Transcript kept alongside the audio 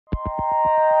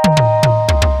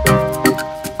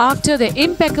After their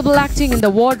impeccable acting in the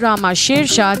war drama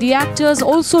Shersha, the actors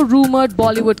also rumoured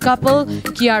Bollywood couple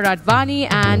Kiara Advani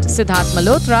and Siddharth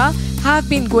Malhotra have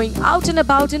been going out and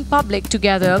about in public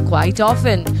together quite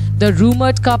often. The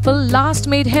rumoured couple last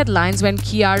made headlines when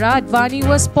Kiara Advani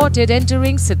was spotted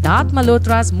entering Siddharth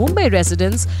Malhotra's Mumbai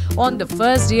residence on the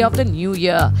first day of the new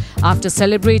year. After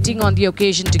celebrating on the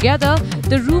occasion together,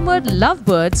 the rumoured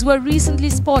lovebirds were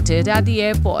recently spotted at the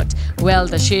airport. Well,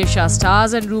 the Shersha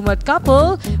stars and rumoured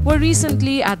couple were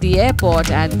recently at the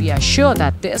airport, and we are sure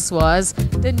that this was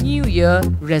the New Year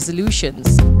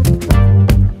resolutions.